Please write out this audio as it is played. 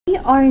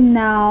are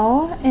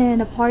now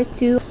in a part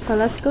 2, so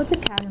let's go to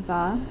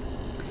Canva.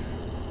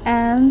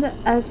 And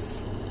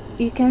as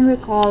you can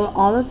recall,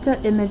 all of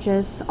the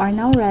images are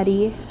now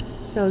ready,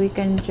 so we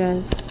can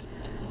just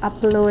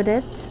upload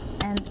it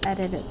and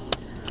edit it.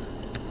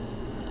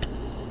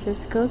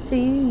 Just go to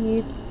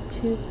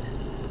YouTube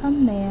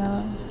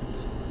thumbnail.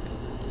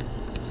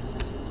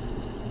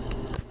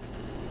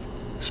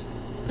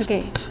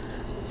 Okay,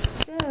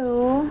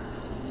 so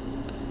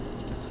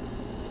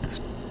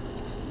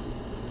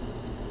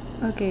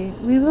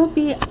we will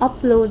be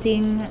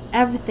uploading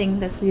everything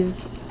that we've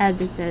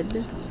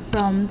edited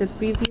from the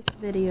previous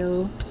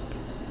video.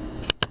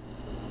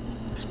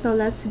 So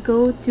let's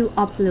go to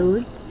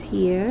uploads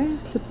here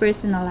to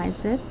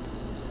personalize it.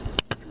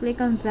 Just click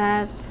on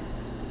that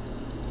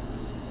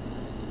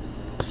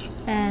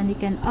and you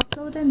can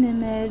upload an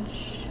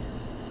image.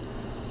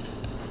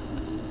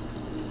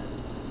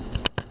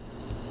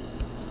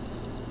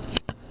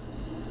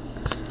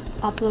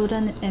 Upload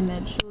an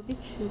image. We'll be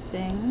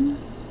choosing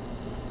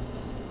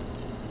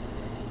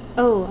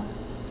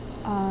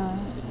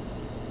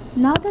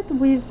now that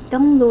we've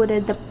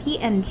downloaded the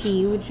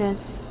PNG,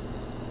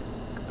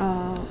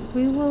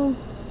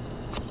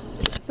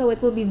 so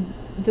it will be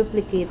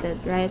duplicated,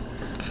 right?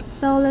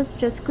 So let's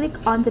just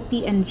click on the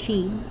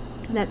PNG.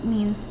 That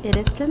means it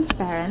is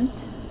transparent.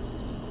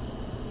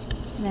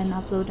 Then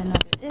upload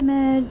another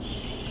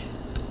image.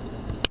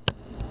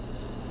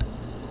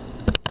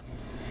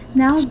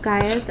 Now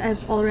guys,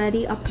 I've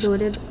already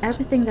uploaded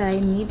everything that I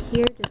need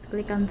here. Just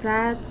click on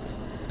that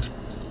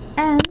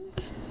and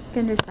you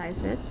can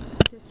resize it.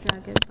 Just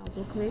drag it,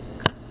 double click.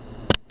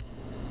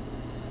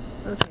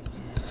 Okay.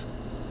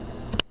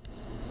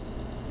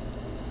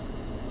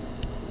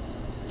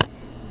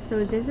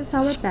 So this is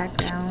our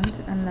background,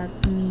 and let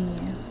me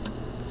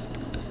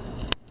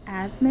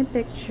add my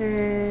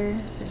picture.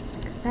 So it's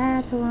like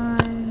that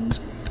one,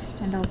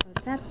 and also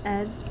that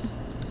add.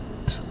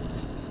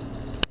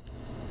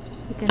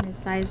 You can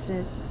resize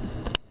it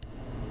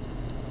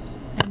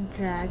and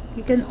drag.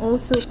 You can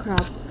also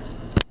crop.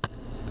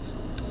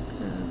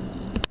 So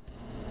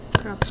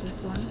crop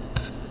this one.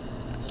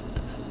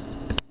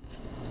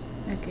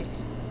 Okay.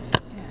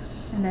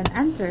 Yeah. And then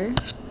enter.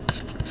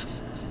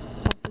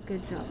 Also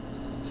good job.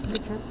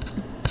 Good job.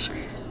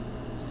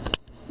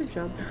 Good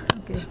job.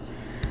 Okay.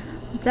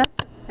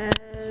 Depth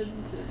add.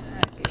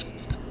 Okay.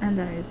 And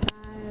then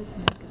resize.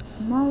 Make it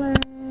smaller.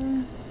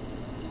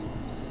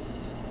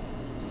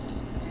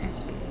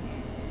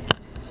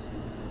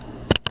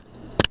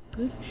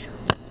 Good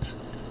job.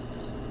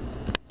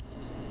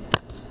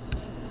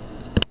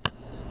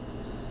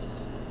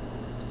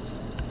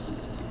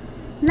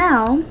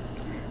 Now,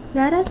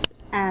 let us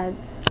add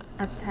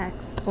a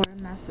text or a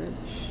message.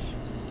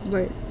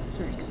 Words,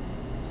 right?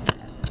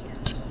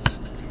 Yeah.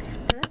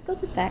 So let's go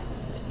to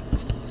text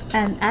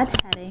and add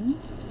heading.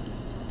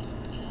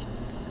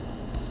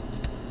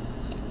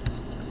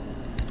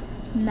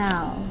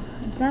 Now,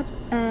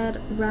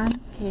 add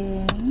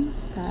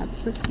rankings, tab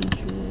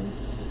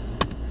procedures.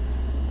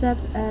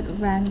 Add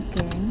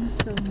ranking,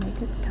 so make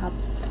it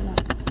caps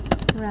lock.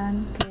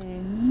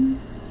 Ranking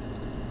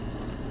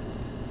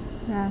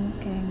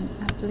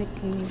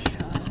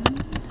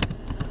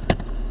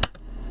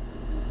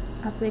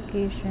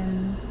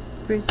application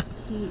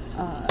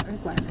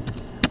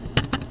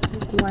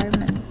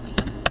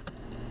requirements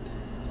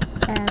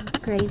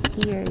and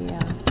criteria.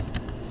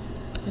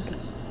 Okay.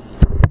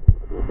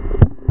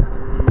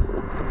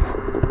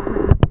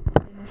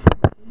 Finish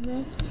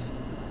this.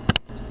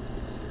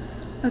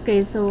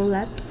 Okay, so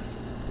let's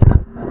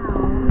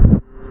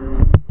now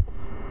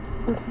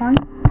the font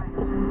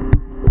style.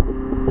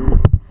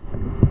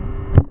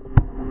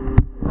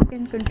 You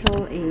can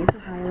Control A to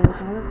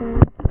highlight all of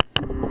it.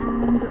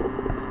 And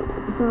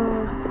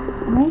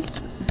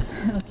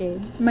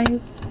my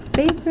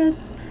favorite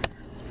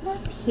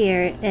font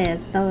here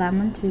is the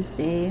Lemon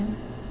Tuesday.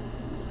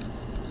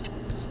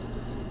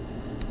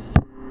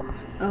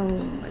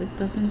 Oh, it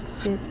doesn't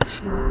fit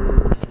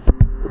here.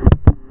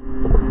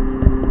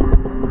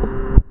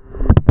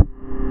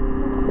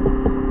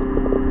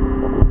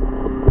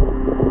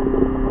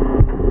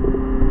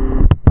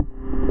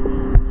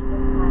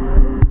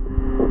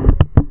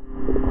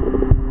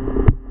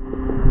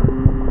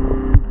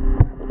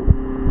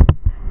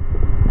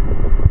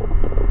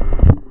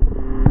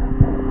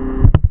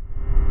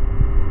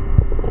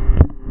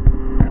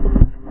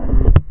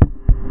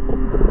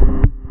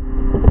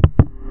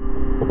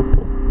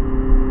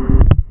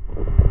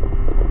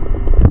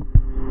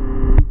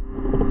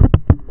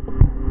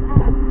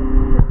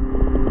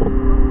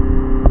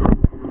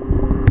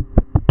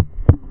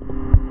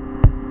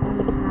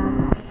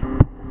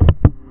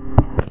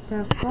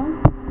 The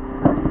font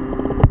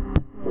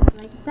size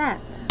like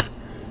that.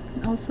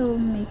 And also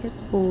make it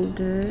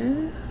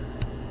bolder.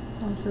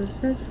 Also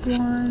this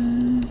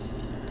one.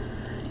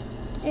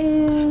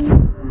 And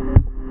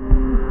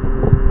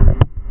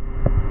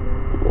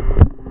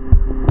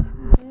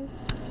this.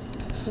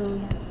 So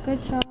yeah,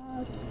 good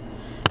job.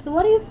 So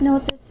what you've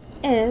noticed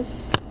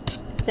is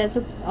that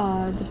the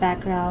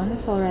background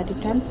is already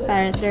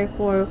transparent,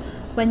 therefore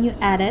when you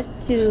add it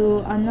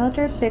to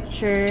another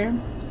picture,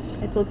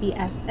 it will be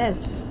as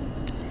is.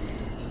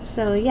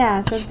 So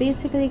yeah, so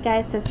basically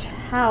guys, that's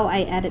how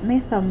I edit my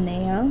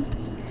thumbnail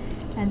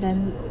and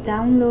then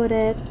download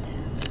it.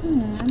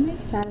 Am I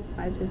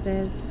satisfied with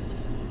this?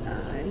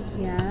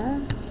 Yeah,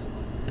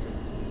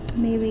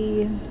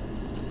 maybe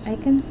I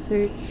can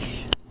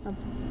search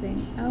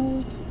something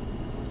else.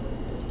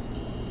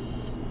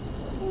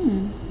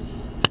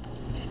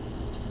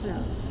 What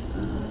else?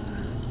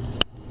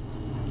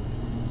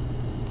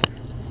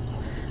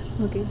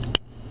 Okay,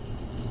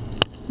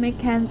 my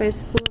Canva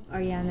is full of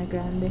Ariana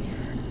Grande.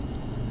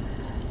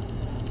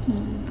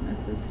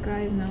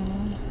 Subscribe now.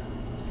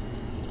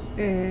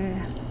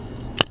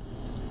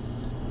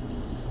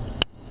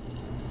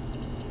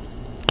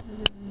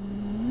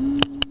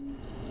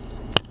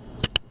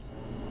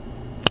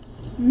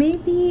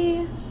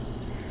 Maybe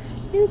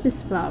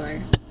this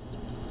flower.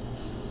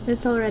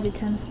 It's already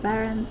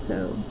transparent,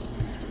 so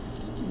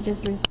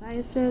just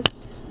resize it.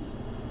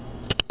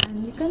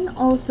 And you can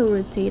also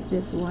rotate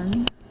this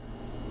one.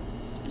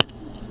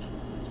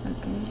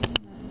 Okay,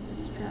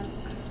 this track.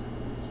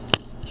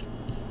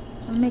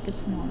 I'll make it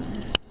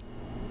smaller.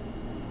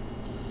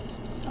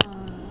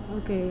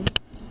 Okay.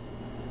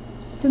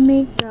 To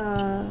make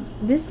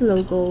this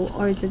logo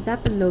or the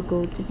dapper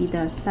logo to be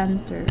the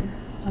center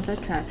of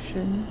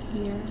attraction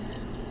here,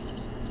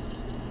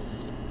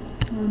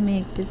 we'll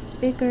make this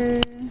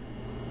bigger.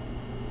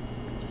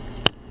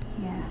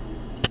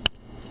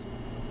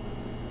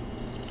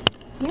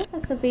 Yeah,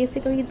 so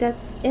basically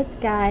that's it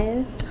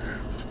guys.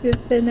 We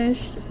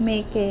finished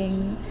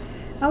making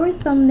our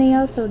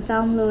thumbnail, so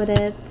download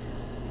it.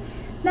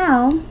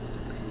 Now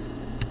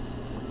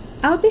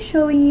I'll be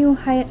showing you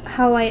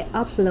how I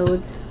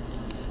upload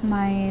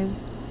my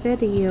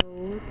video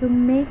to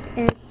make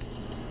it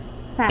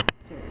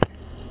faster.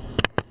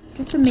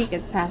 Just to make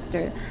it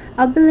faster.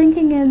 I'll be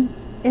linking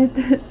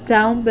it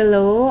down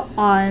below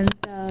on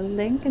the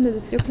link in the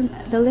description.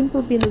 The link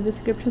will be in the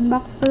description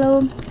box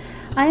below.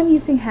 I am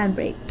using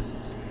Handbrake,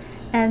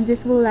 and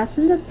this will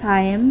lessen the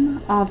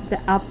time of the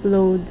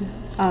upload.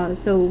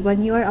 So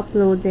when you are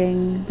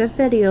uploading the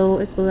video,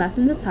 it will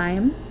lessen the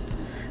time,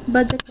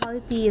 but the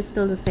quality is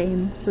still the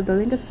same. So the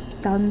link is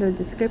down in the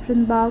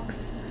description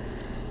box.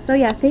 So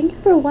yeah, thank you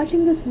for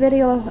watching this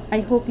video.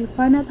 I hope you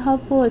found it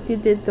helpful. If you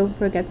did, don't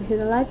forget to hit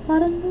the like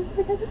button. Don't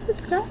forget to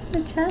subscribe to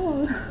the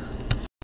channel.